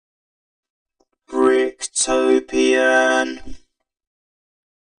Bricktopian.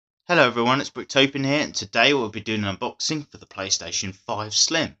 Hello everyone, it's Bricktopian here, and today we'll be doing an unboxing for the PlayStation 5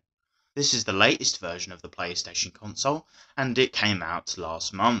 Slim. This is the latest version of the PlayStation console, and it came out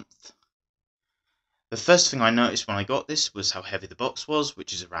last month. The first thing I noticed when I got this was how heavy the box was,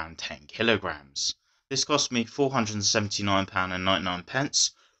 which is around 10 kilograms. This cost me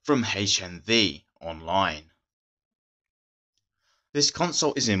 £479.99 from HMV online. This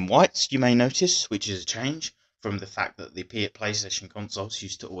console is in white, you may notice, which is a change from the fact that the PlayStation consoles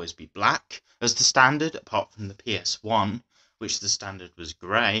used to always be black as the standard, apart from the PS1, which the standard was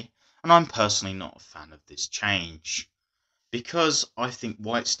grey, and I'm personally not a fan of this change. Because I think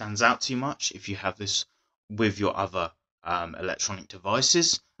white stands out too much if you have this with your other electronic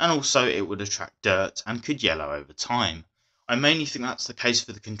devices, and also it would attract dirt and could yellow over time. I mainly think that's the case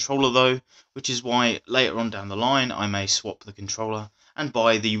for the controller though, which is why later on down the line I may swap the controller and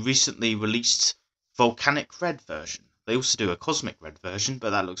buy the recently released volcanic red version. They also do a cosmic red version, but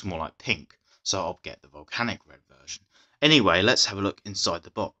that looks more like pink, so I'll get the volcanic red version. Anyway, let's have a look inside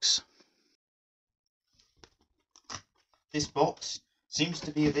the box. This box seems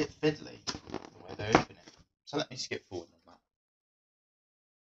to be a bit fiddly, the way they open it, so let me skip forward on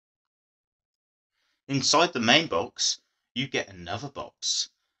that. Inside the main box, you get another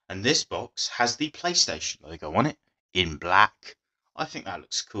box, and this box has the PlayStation logo on it, in black. I think that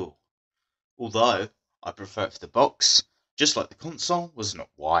looks cool. Although, I prefer if the box, just like the console, was not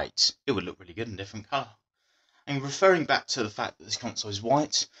white. It would look really good in a different colour. And referring back to the fact that this console is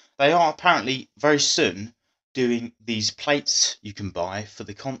white, they are apparently very soon doing these plates you can buy for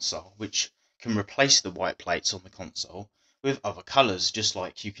the console, which can replace the white plates on the console with other colours, just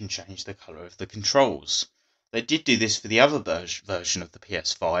like you can change the colour of the controls. They did do this for the other version of the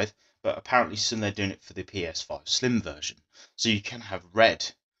PS5, but apparently soon they're doing it for the PS5 Slim version. So you can have red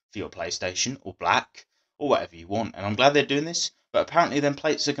for your PlayStation, or black, or whatever you want. And I'm glad they're doing this, but apparently them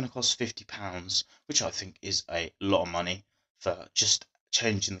plates are going to cost £50, which I think is a lot of money for just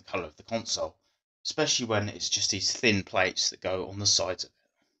changing the colour of the console, especially when it's just these thin plates that go on the sides of it.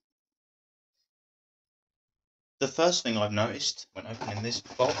 The first thing I've noticed when opening this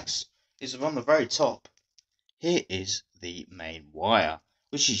box is that on the very top, here is the main wire,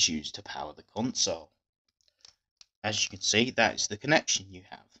 which is used to power the console. As you can see, that is the connection you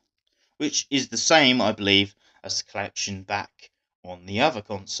have, which is the same, I believe, as the connection back on the other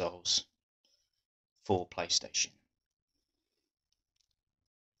consoles for PlayStation.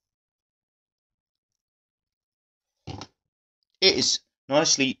 It is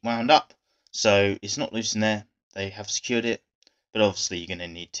nicely wound up, so it's not loose in there. They have secured it, but obviously you're going to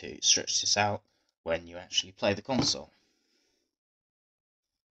need to stretch this out when you actually play the console.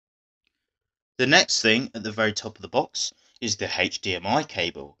 The next thing at the very top of the box is the HDMI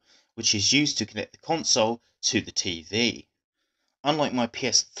cable, which is used to connect the console to the TV. Unlike my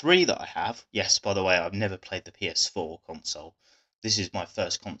PS3 that I have, yes, by the way, I've never played the PS4 console. This is my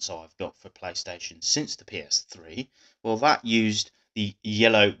first console I've got for PlayStation since the PS3. Well, that used the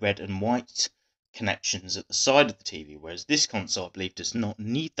yellow, red and white connections at the side of the TV, whereas this console, I believe, does not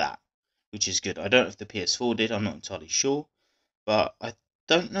need that, which is good. I don't know if the PS4 did, I'm not entirely sure, but I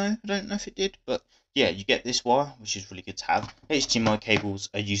don't know if it did, but yeah, you get this wire, which is really good to have. HDMI cables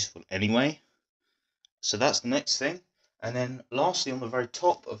are useful anyway, so that's the next thing. And then lastly, on the very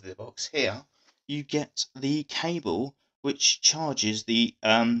top of the box here, you get the cable which charges the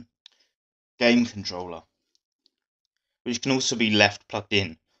game controller, which can also be left plugged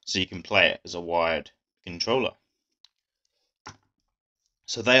in, so you can play it as a wired controller.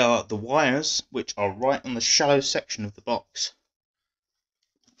 So they are the wires, which are right on the shallow section of the box.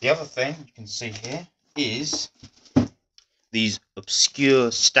 The other thing you can see here is these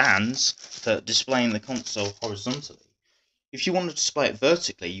obscure stands for displaying the console horizontally. If you want to display it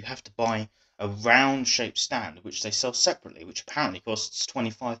vertically, you have to buy a round shaped stand, which they sell separately, which apparently costs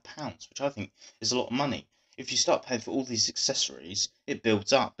 £25, which I think is a lot of money. If you start paying for all these accessories, it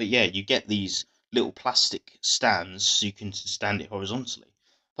builds up. But yeah, you get these little plastic stands so you can stand it horizontally.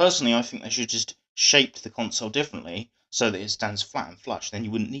 Personally, I think they should just shape the console differently so that it stands flat and flush. Then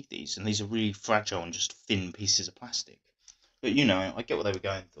you wouldn't need these, and these are really fragile and just thin pieces of plastic. But you know, I get what they were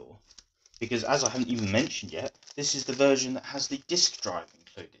going for. Because as I haven't even mentioned yet, this is the version that has the disc drive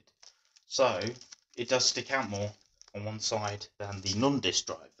included. So it does stick out more on one side than the non-disc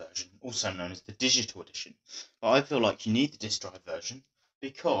drive version, also known as the digital edition. But I feel like you need the disc drive version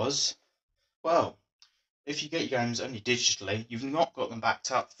because, well, if you get your games only digitally, you've not got them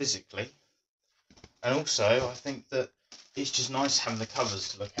backed up physically. And also, I think that it's just nice having the covers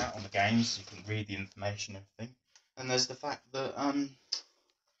to look at on the games, so you can read the information and everything. And there's the fact that,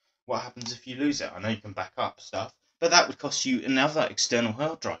 what happens if you lose it? I know you can back up stuff, but that would cost you another external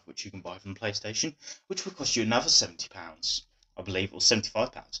hard drive, which you can buy from PlayStation, which would cost you another £70, I believe, or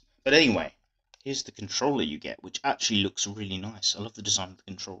 £75. But anyway, here's the controller you get, which actually looks really nice. I love the design of the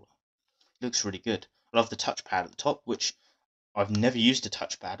controller. It looks really good. I love the touchpad at the top, which I've never used a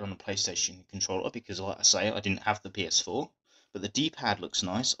touchpad on a PlayStation controller because, like I say, I didn't have the PS4. But the D-pad looks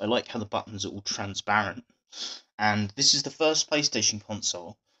nice. I like how the buttons are all transparent. And this is the first PlayStation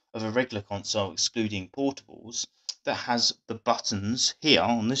console of a regular console, excluding portables, that has the buttons here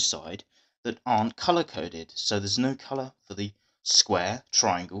on this side that aren't color-coded. So there's no color for the square,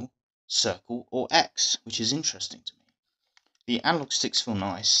 triangle, circle, or X, which is interesting to me. The analog sticks feel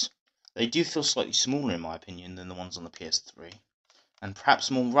nice. They do feel slightly smaller, in my opinion, than the ones on the PS3. And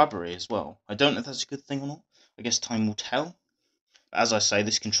perhaps more rubbery as well. I don't know if that's a good thing or not. I guess time will tell. But as I say,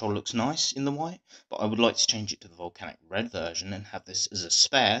 this controller looks nice in the white, but I would like to change it to the volcanic red version and have this as a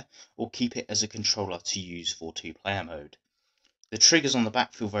spare, or keep it as a controller to use for 2-player mode. The triggers on the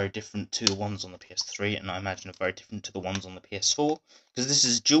back feel very different to the ones on the PS3, and I imagine are very different to the ones on the PS4, because this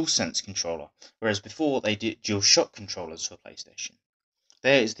is a DualSense controller, whereas before they did DualShock controllers for PlayStation.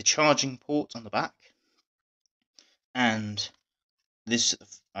 There is the charging port on the back, and this,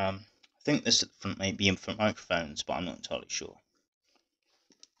 I think this at the front may be for microphones, but I'm not entirely sure.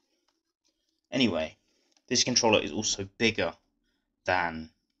 Anyway, this controller is also bigger than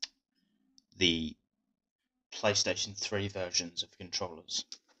the PlayStation 3 versions of controllers.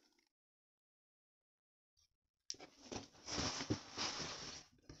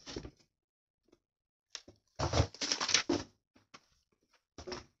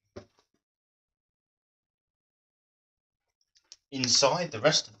 Inside the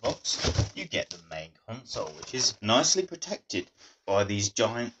rest of the box, you get the main console, which is nicely protected by these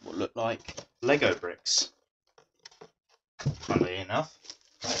giant, what look like Lego bricks. Funnily enough.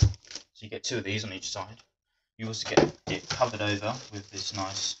 So you get 2 of these on each side. You also get it covered over with this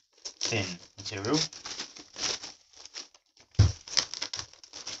nice thin material.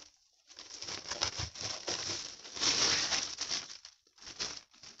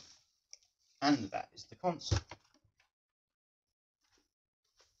 And that is the console.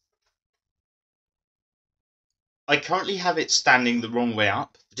 I currently have it standing the wrong way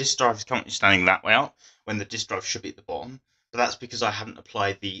up. The disk drive is currently standing that way up, when the disk drive should be at the bottom. But that's because I haven't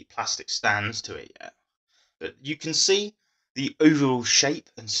applied the plastic stands to it yet. But you can see the overall shape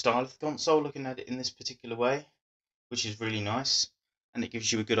and style of the console looking at it in this particular way, which is really nice. And it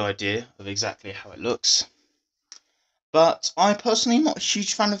gives you a good idea of exactly how it looks. But I personally am not a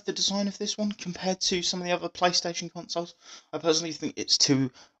huge fan of the design of this one compared to some of the other PlayStation consoles. I personally think it's too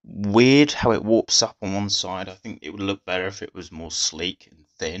weird how it warps up on one side. I think it would look better if it was more sleek and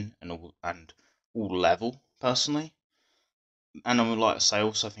thin and all level, personally. And I would like to say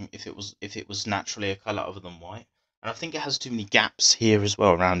also, I think if it was naturally a colour other than white. And I think it has too many gaps here as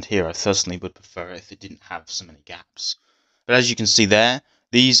well, around here. I personally would prefer it if it didn't have so many gaps. But as you can see there,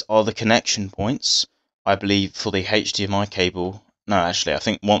 these are the connection points, I believe, for the HDMI cable. No, actually, I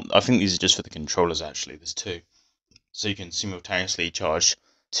think these are just for the controllers, actually. There's 2. So you can simultaneously charge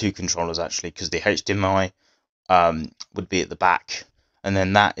 2 controllers, actually, because the HDMI would be at the back. And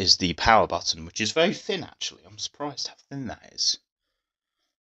then that is the power button, which is very thin, actually. I'm surprised how thin that is.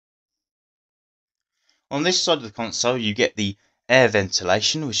 On this side of the console, you get the air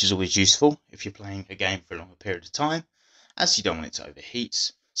ventilation, which is always useful if you're playing a game for a longer period of time, as you don't want it to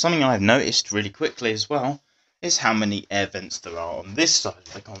overheat. Something I've noticed really quickly as well is how many air vents there are on this side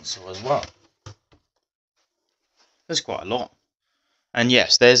of the console as well. There's quite a lot. And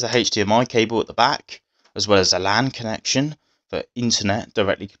yes, there's the HDMI cable at the back, as well as a LAN connection for internet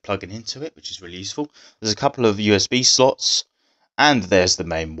directly plugging into it, which is really useful. There's a couple of USB slots, and there's the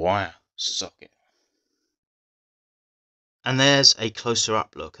main wire socket. And there's a closer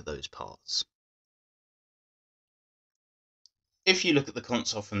up look at those parts. If you look at the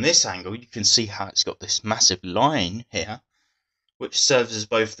console from this angle, you can see how it's got this massive line here, which serves as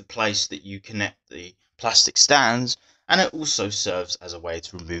both the place that you connect the plastic stands, and it also serves as a way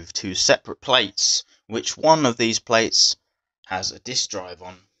to remove 2 separate plates, which one of these plates has a disk drive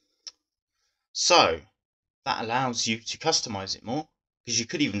on. So that allows you to customize it more, because you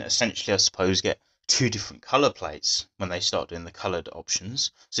could even essentially, I suppose, get 2 different color plates when they start doing the colored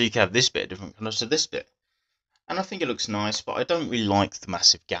options. So you can have this bit a different color to this bit. And I think it looks nice, but I don't really like the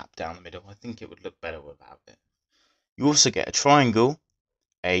massive gap down the middle. I think it would look better without it. You also get a triangle,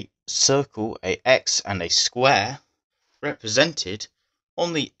 a circle, a X, and a square represented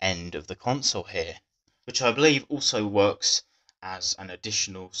on the end of the console here, which I believe also works as an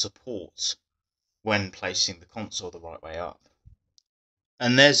additional support when placing the console the right way up.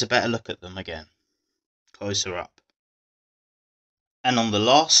 And there's a better look at them again, closer up. And on the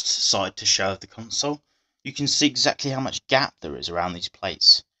last side to show of the console, you can see exactly how much gap there is around these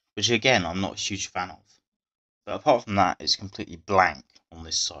plates, which again I'm not a huge fan of. But apart from that, it's completely blank on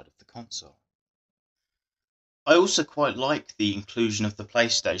this side of the console. I also quite like the inclusion of the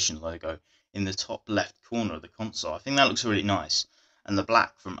PlayStation logo in the top left corner of the console. I think that looks really nice, and the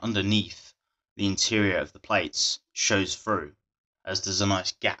black from underneath the interior of the plates shows through, as there's a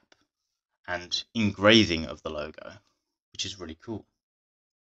nice gap and engraving of the logo, which is really cool.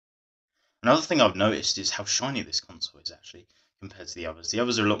 Another thing I've noticed is how shiny this console is actually compared to the others. The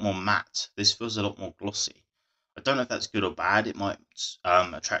others are a lot more matte. This feels a lot more glossy. I don't know if that's good or bad. It might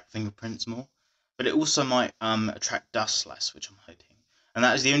attract fingerprints more, but it also might attract dust less, which I'm hoping. And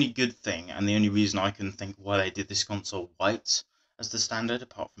that is the only good thing, and the only reason I can think why they did this console white as the standard,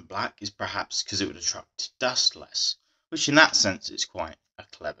 apart from black, is perhaps because it would attract dust less, which in that sense is quite a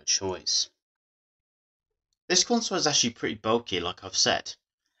clever choice. This console is actually pretty bulky, like I've said,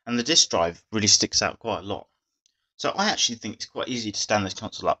 and the disk drive really sticks out quite a lot. So I actually think it's quite easy to stand this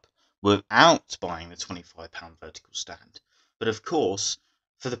console up without buying the £25 vertical stand. But of course,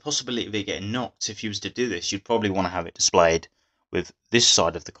 for the possibility of it getting knocked, if you was to do this, you'd probably want to have it displayed with this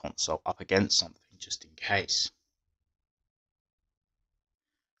side of the console up against something, just in case.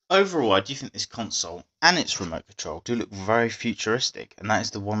 Overall, I do think this console and its remote control do look very futuristic, and that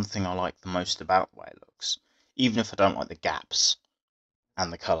is the one thing I like the most about the way it looks, even if I don't like the gaps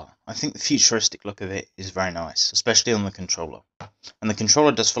and the colour. I think the futuristic look of it is very nice, especially on the controller. And the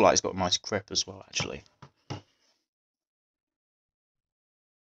controller does feel like it's got a nice grip as well, actually.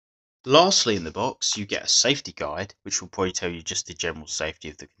 Lastly, in the box, you get a safety guide, which will probably tell you just the general safety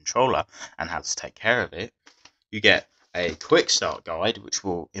of the controller and how to take care of it. You get a quick start guide, which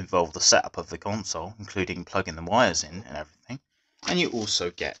will involve the setup of the console, including plugging the wires in and everything. And you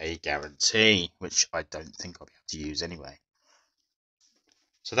also get a guarantee, which I don't think I'll be able to use anyway.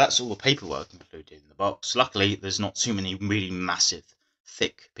 So that's all the paperwork included in the box. Luckily, there's not too many really massive,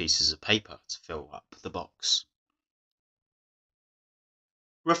 thick pieces of paper to fill up the box.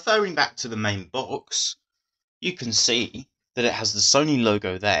 Referring back to the main box, you can see that it has the Sony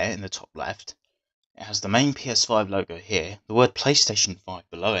logo there in the top left. It has the main PS5 logo here, the word PlayStation 5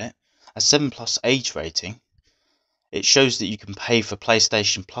 below it, a 7+ age rating. It shows that you can pay for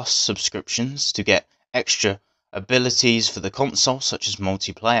PlayStation Plus subscriptions to get extra abilities for the console, such as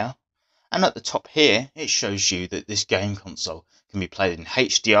multiplayer. And at the top here, it shows you that this game console can be played in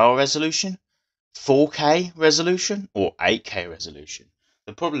HDR resolution, 4K resolution, or 8K resolution.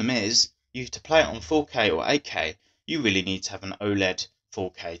 The problem is, you have to play it on 4K or 8K, you really need to have an OLED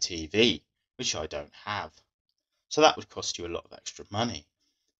 4K TV, which I don't have. So that would cost you a lot of extra money.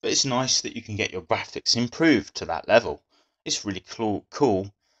 But it's nice that you can get your graphics improved to that level. It's really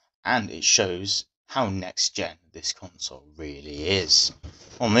cool, and it shows how next gen this console really is.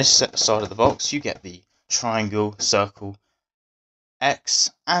 On this side of the box, you get the triangle, circle,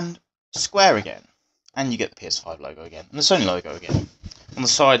 X, and square again. And you get the PS5 logo again, and the Sony logo again. On the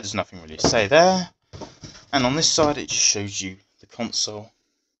side, there's nothing really to say there. And on this side, it just shows you the console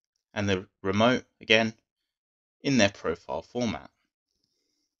and the remote, again, in their profile format.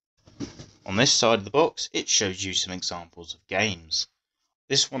 On this side of the box, it shows you some examples of games.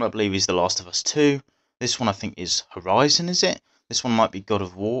 This one I believe is The Last of Us 2. This one I think is Horizon, is it? This one might be God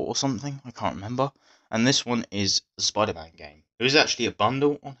of War or something, I can't remember. And this one is the Spider-Man game. There is actually a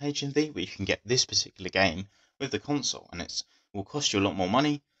bundle on HMV where you can get this particular game with the console, and it will cost you a lot more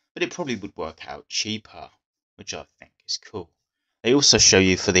money, but it probably would work out cheaper, which I think is cool. They also show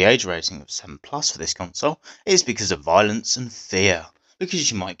you for the age rating of 7+ for this console is because of violence and fear.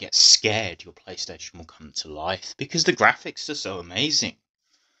 Because you might get scared your PlayStation will come to life, because the graphics are so amazing.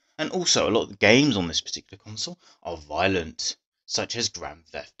 And also, a lot of the games on this particular console are violent, such as Grand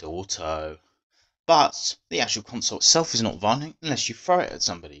Theft Auto. But the actual console itself is not violent unless you throw it at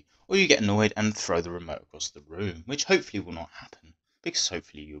somebody, or you get annoyed and throw the remote across the room, which hopefully will not happen, because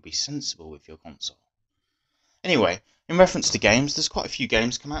hopefully you'll be sensible with your console. Anyway, in reference to games, there's quite a few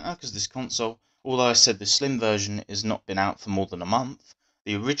games come out now, because this console, although I said the slim version has not been out for more than a month,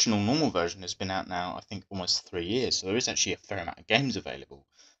 the original normal version has been out now, I think, almost 3 years, so there is actually a fair amount of games available.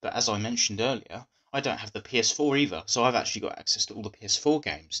 But as I mentioned earlier, I don't have the PS4 either, so I've actually got access to all the PS4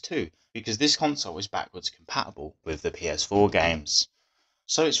 games too, because this console is backwards compatible with the PS4 games.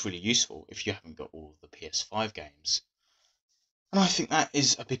 So it's really useful if you haven't got all of the PS5 games. And I think that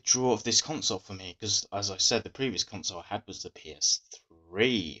is a big draw of this console for me, because as I said, the previous console I had was the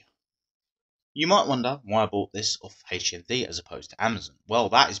PS3. You might wonder why I bought this off HMV as opposed to Amazon. Well,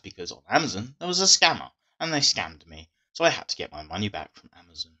 that is because on Amazon there was a scammer, and they scammed me. So I had to get my money back from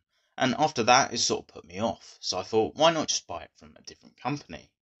Amazon. And after that, it sort of put me off. So I thought, why not just buy it from a different company?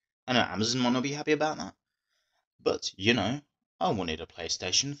 I know Amazon might not be happy about that. But, I wanted a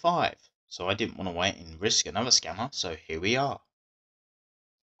PlayStation 5. So I didn't want to wait and risk another scammer. So here we are.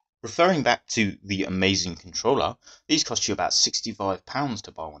 Referring back to the amazing controller, these cost you about £65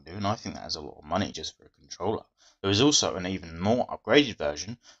 to buy one new, and I think that is a lot of money just for a controller. There is also an even more upgraded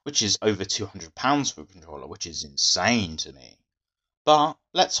version, which is over £200 for a controller, which is insane to me. But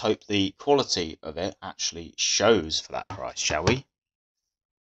let's hope the quality of it actually shows for that price, shall we?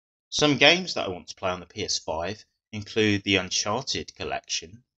 Some games that I want to play on the PS5 include the Uncharted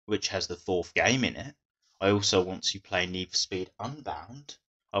collection, which has the 4th game in it. I also want to play Need for Speed Unbound.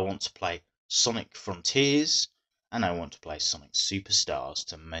 I want to play Sonic Frontiers, and I want to play Sonic Superstars,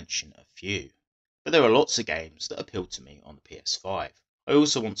 to mention a few. But there are lots of games that appeal to me on the PS5. I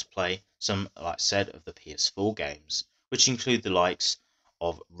also want to play some, like I said, of the PS4 games, which include the likes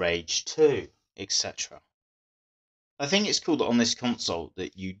of Rage 2, etc. I think it's cool that on this console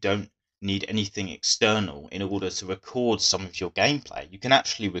that you don't need anything external in order to record some of your gameplay. You can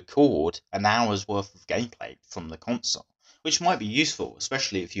actually record an hour's worth of gameplay from the console, which might be useful,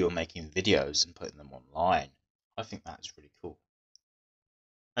 especially if you're making videos and putting them online. I think that's really cool.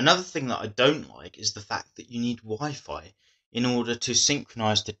 Another thing that I don't like is the fact that you need Wi-Fi in order to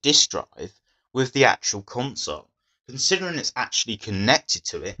synchronize the disk drive with the actual console. Considering it's actually connected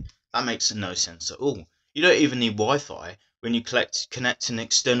to it, that makes no sense at all. You don't even need Wi-Fi when you connect an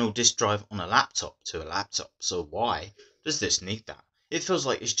external disk drive on a laptop to a laptop, so why does this need that? It feels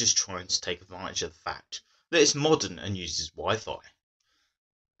like it's just trying to take advantage of the fact that it's modern and uses Wi-Fi.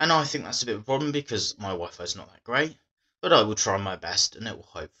 And I think that's a bit of a problem because my Wi-Fi is not that great, but I will try my best and it will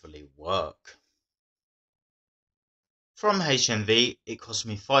hopefully work. From HMV, it cost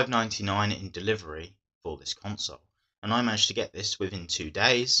me £5.99 in delivery for this console, and I managed to get this within 2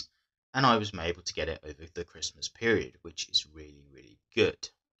 days, and I was able to get it over the Christmas period, which is really, really good,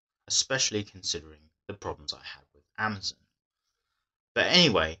 especially considering the problems I had with Amazon. But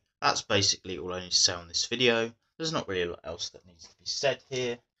anyway, that's basically all I need to say on this video. There's not really a lot else that needs to be said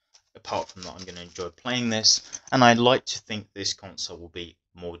here, apart from that I'm going to enjoy playing this, and I'd like to think this console will be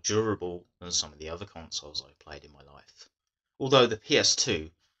more durable than some of the other consoles I've played in my life. Although the PS2,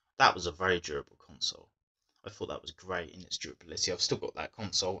 that was a very durable console. I thought that was great in its durability. I've still got that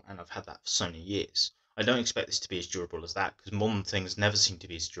console and I've had that for so many years. I don't expect this to be as durable as that because modern things never seem to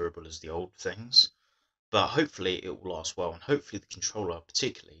be as durable as the old things. But hopefully it will last well, and hopefully the controller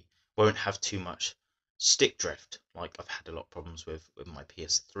particularly won't have too much stick drift like I've had a lot of problems with my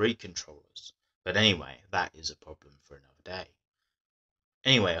PS3 controllers. But anyway, that is a problem for another day.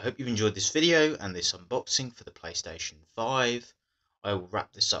 Anyway, I hope you've enjoyed this video and this unboxing for the PlayStation 5. I will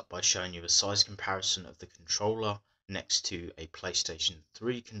wrap this up by showing you a size comparison of the controller next to a PlayStation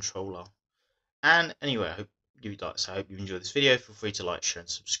 3 controller. And anyway, I hope you've enjoyed this video. Feel free to like, share and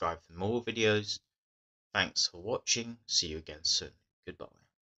subscribe for more videos. Thanks for watching. See you again soon. Goodbye.